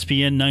on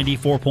ESPN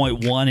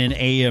 94.1 and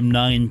AM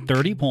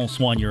 930. Paul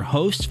Swan, your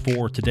host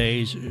for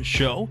today's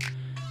show.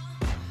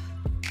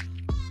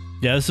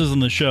 Yeah, this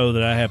isn't the show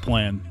that I had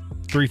planned.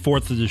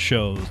 3/4 of the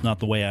show is not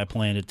the way I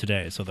planned it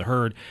today. So the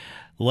Herd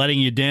letting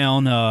you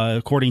down,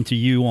 according to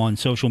you on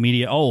social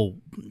media. Oh,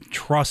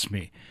 trust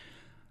me.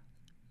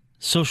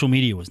 Social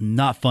media was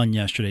not fun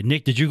yesterday.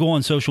 Nick, did you go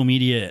on social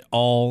media at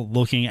all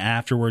looking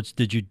afterwards?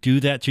 Did you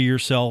do that to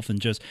yourself and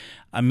just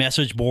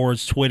message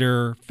boards,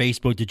 Twitter,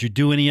 Facebook? Did you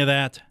do any of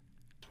that?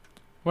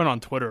 Went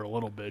on Twitter a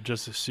little bit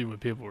just to see what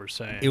people were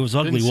saying. It was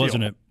ugly,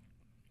 wasn't it?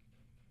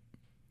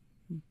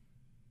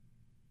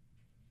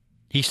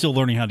 He's still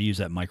learning how to use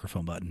that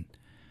microphone button.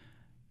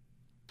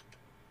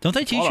 Don't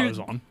they teach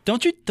you?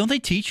 Don't they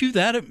teach you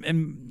that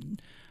in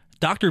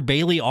Dr.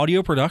 Bailey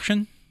audio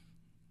production?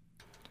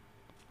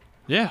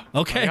 Yeah.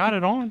 Okay. I got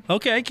it on.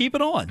 Okay, keep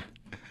it on.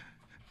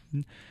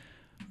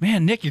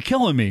 Man, Nick, you're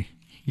killing me.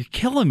 You're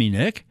killing me,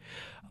 Nick.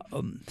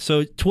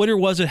 So Twitter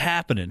wasn't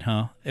happening,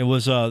 huh? It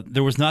was.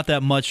 There was not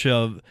that much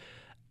of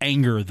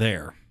anger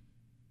there.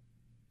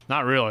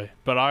 Not really,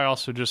 but I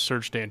also just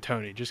searched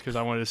D'Antoni just because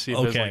I wanted to see if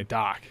it was like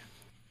Doc.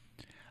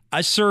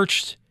 I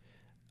searched.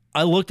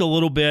 I looked a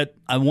little bit.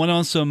 I went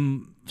on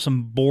some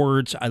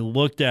boards. I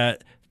looked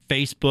at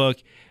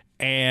Facebook,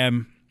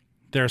 and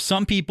there are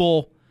some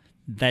people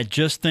that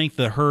just think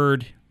the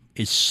Herd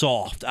is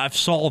soft. I've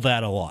saw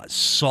that a lot,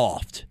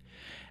 soft.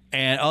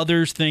 And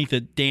others think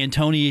that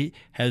D'Antoni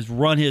has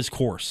run his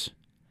course.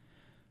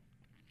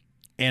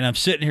 And I'm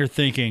sitting here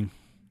thinking,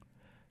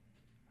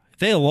 if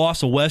they had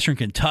lost to Western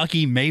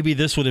Kentucky, maybe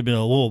this would have been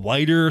a little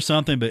lighter or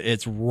something, but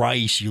it's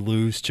rice you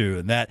lose to.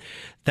 And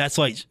that's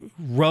like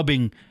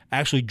rubbing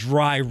actually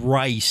dry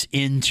rice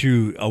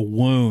into a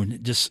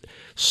wound, just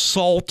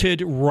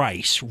salted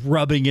rice,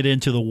 rubbing it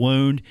into the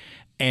wound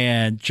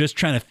and just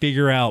trying to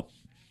figure out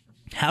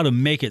how to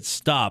make it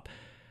stop.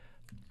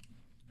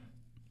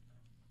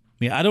 I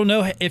mean, I don't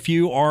know if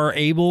you are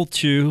able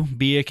to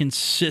be a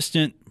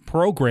consistent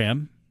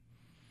program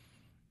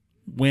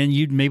when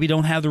you maybe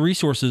don't have the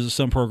resources of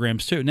some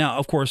programs too. Now,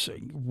 of course,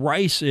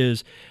 Rice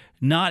is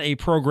not a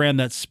program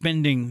that's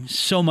spending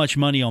so much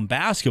money on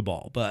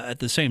basketball, but at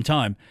the same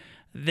time,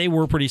 they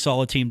were a pretty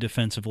solid team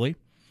defensively.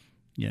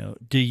 You know,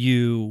 do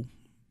you,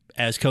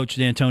 as Coach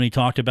D'Antoni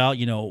talked about,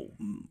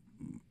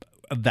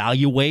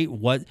 evaluate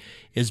what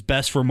is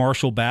best for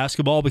Marshall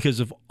basketball? Because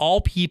of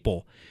all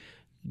people,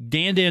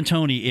 Dan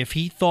D'Antoni, if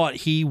he thought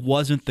he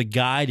wasn't the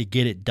guy to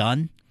get it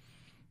done,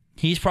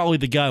 he's probably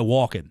the guy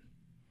walking.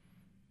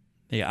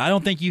 Yeah, I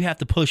don't think you have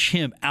to push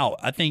him out.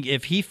 I think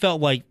if he felt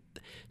like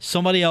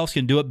somebody else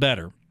can do it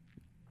better,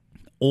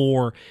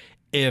 or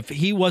if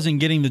he wasn't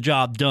getting the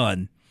job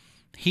done,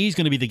 he's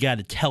going to be the guy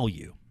to tell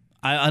you.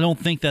 I don't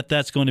think that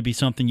that's going to be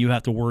something you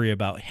have to worry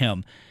about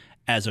him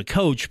as a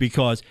coach,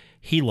 because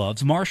he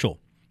loves Marshall.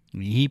 I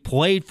mean, he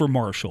played for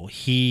Marshall.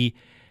 He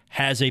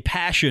has a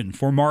passion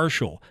for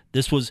Marshall.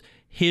 This was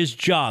his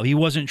job. He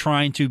wasn't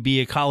trying to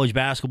be a college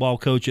basketball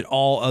coach at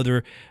all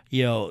other,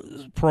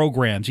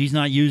 programs. He's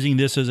not using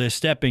this as a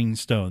stepping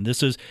stone.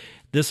 This is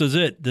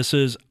it. This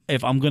is,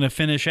 if I'm going to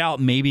finish out,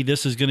 maybe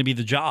this is going to be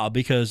the job,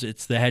 because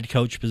it's the head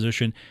coach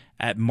position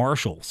at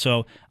Marshall.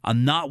 So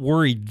I'm not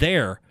worried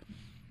there.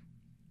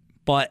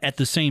 But at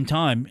the same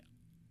time,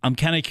 I'm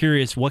kind of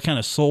curious, what kind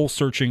of soul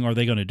searching are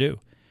they going to do?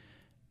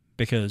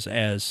 Because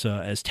as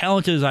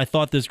talented as I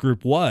thought this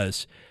group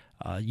was,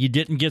 you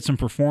didn't get some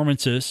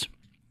performances,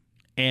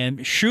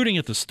 and shooting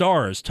at the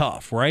star is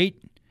tough, right?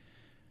 I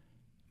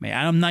mean,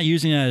 I'm not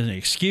using that as an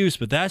excuse,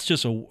 but that's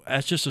just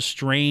a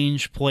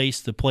strange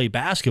place to play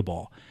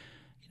basketball.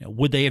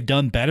 Would they have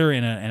done better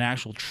in an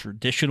actual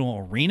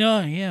traditional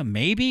arena? Yeah,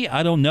 maybe.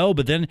 I don't know.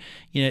 But then,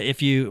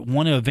 if you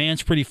want to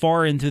advance pretty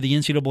far into the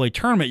NCAA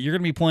tournament, you're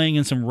going to be playing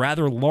in some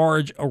rather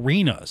large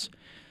arenas.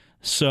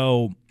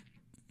 So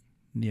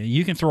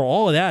you can throw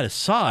all of that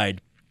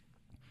aside.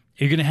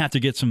 You're going to have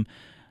to get some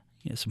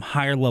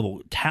higher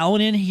level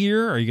talent in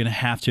here. Are you going to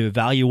have to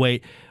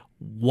evaluate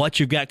what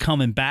you've got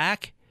coming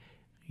back?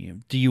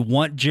 Do you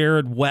want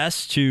Jared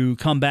West to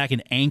come back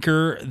and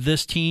anchor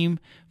this team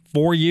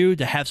for you,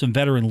 to have some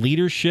veteran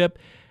leadership?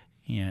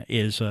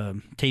 Is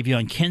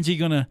Tavion Kinsey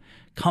going to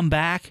come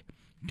back?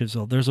 Because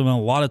there's been a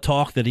lot of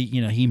talk that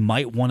he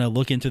might want to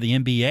look into the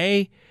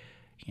NBA.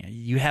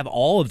 You have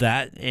all of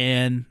that,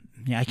 and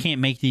I can't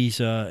make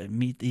these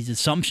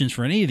assumptions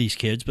for any of these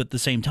kids. But at the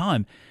same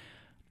time,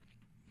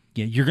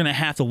 you're going to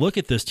have to look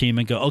at this team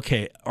and go,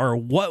 okay, are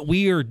what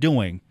we are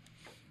doing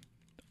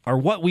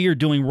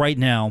right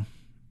now,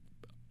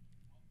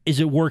 is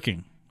it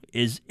working?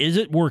 Is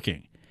it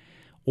working?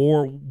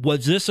 Or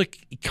was this a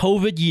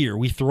COVID year?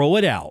 We throw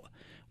it out.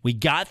 We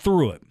got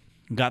through it.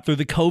 We got through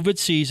the COVID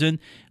season.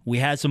 We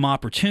had some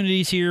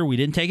opportunities here we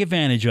didn't take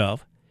advantage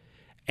of.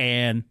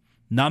 And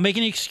not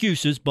making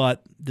excuses,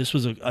 but this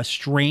was a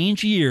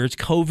strange year. It's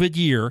COVID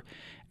year.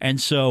 And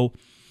so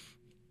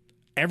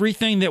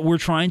everything that we're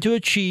trying to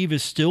achieve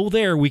is still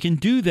there. We can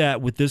do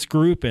that with this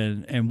group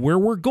and where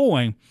we're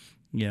going.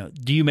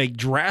 Do you make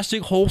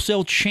drastic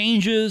wholesale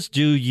changes?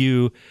 Do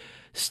you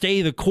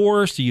stay the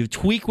course? Do you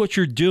tweak what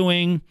you're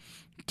doing?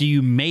 Do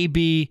you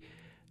maybe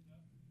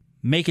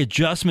make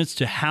adjustments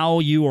to how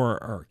you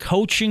are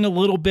coaching a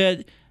little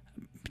bit?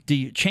 Do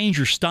you change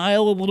your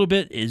style a little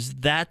bit? Is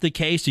that the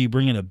case? Do you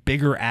bring in a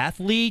bigger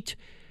athlete,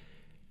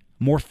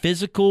 more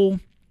physical?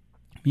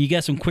 You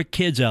got some quick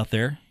kids out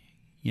there.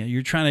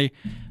 You're trying to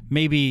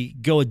maybe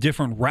go a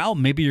different route.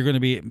 Maybe you're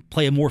going to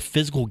play a more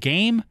physical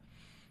game.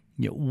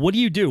 What do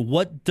you do?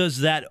 What does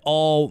that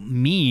all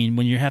mean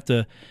when you have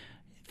to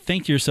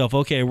think to yourself,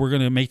 okay, we're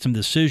going to make some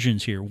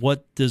decisions here?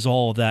 What does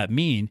all of that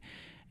mean?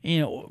 Or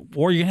you're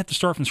going to have to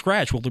start from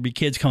scratch. Will there be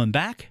kids coming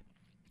back,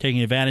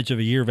 taking advantage of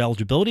a year of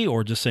eligibility,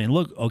 or just saying,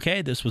 look,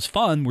 okay, this was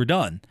fun, we're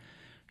done.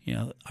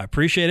 I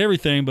appreciate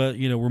everything, but,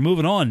 we're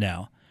moving on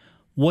now.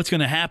 What's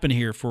going to happen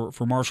here for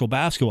Marshall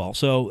basketball?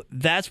 So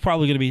that's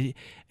probably going to be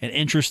an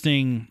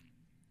interesting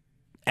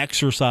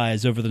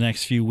exercise over the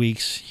next few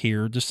weeks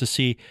here, just to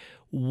see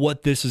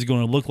what this is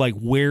going to look like,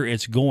 where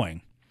it's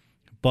going.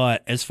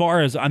 But as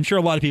far as, I'm sure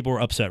a lot of people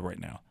are upset right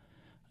now.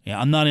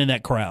 I'm not in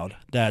that crowd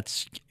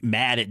that's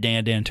mad at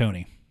Dan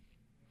D'Antoni.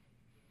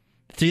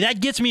 See, that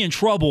gets me in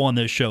trouble on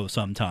this show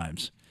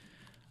sometimes.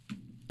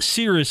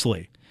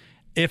 Seriously.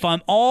 If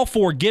I'm all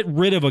for get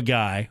rid of a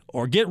guy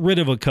or get rid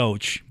of a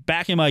coach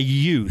back in my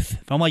youth,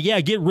 if I'm like, yeah,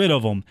 get rid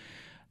of him,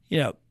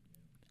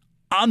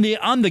 I'm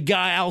the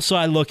guy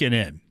outside looking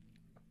in.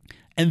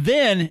 And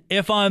then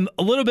if I'm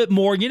a little bit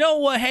more, you know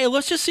what, hey,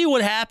 let's just see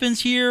what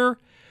happens here.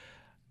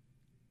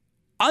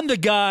 I'm the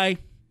guy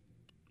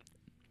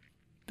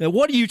that,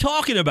 what are you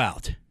talking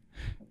about?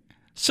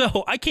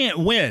 So I can't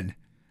win.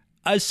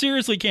 I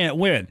seriously can't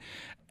win.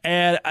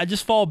 And I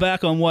just fall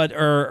back on what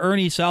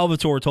Ernie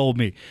Salvatore told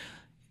me.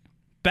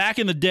 Back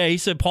in the day, he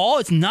said, Paul,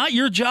 it's not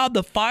your job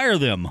to fire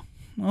them.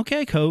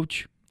 Okay,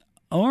 coach.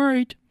 All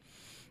right.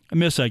 I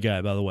miss that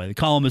guy, by the way. The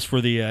columnist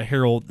for the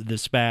Herald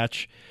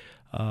Dispatch.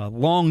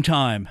 Long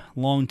time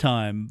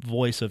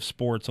voice of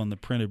sports on the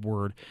printed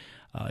word.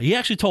 He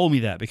actually told me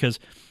that because,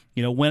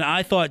 when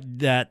I thought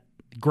that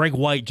Greg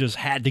White just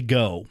had to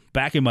go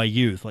back in my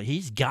youth, like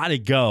he's got to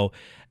go.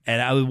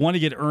 And I would want to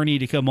get Ernie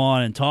to come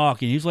on and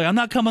talk. And he was like, I'm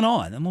not coming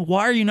on. I'm like,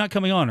 why are you not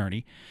coming on,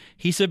 Ernie?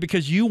 He said,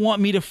 because you want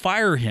me to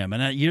fire him.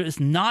 And it's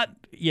not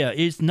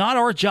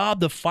our job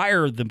to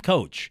fire the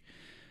coach.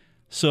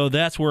 So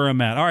that's where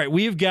I'm at. All right,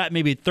 we've got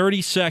maybe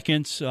 30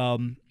 seconds.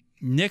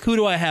 Nick, who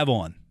do I have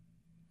on?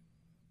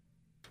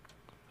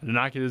 I did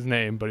not get his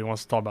name, but he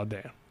wants to talk about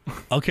Dan.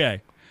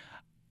 Okay.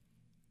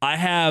 I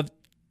have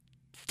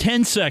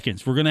 10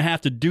 seconds. We're going to have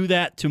to do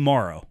that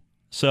tomorrow.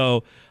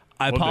 So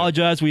I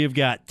apologize. We have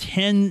got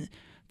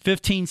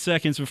 15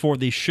 seconds before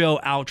the show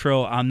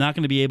outro. I'm not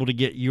going to be able to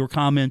get your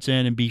comments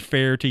in and be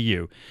fair to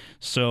you.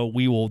 So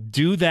we will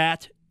do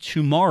that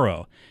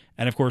tomorrow.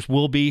 And, of course,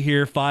 we'll be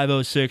here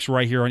 5:06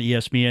 right here on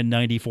ESPN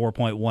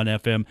 94.1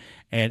 FM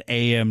and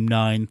AM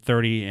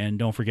 930. And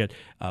don't forget,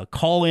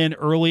 call in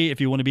early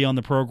if you want to be on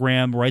the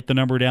program. Write the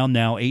number down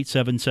now,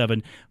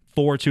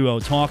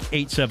 877-420-TALK,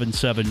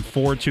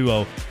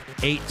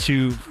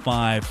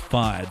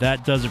 877-420-8255.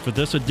 That does it for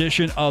this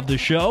edition of the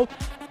show.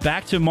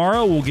 Back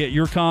tomorrow. We'll get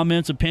your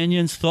comments,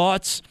 opinions,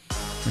 thoughts.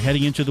 We're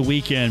heading into the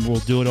weekend. We'll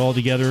do it all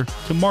together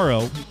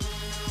tomorrow.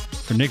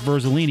 For Nick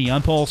Verzolini,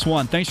 I'm Paul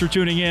Swann. Thanks for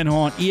tuning in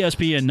on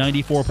ESPN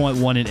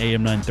 94.1 and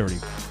AM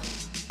 930.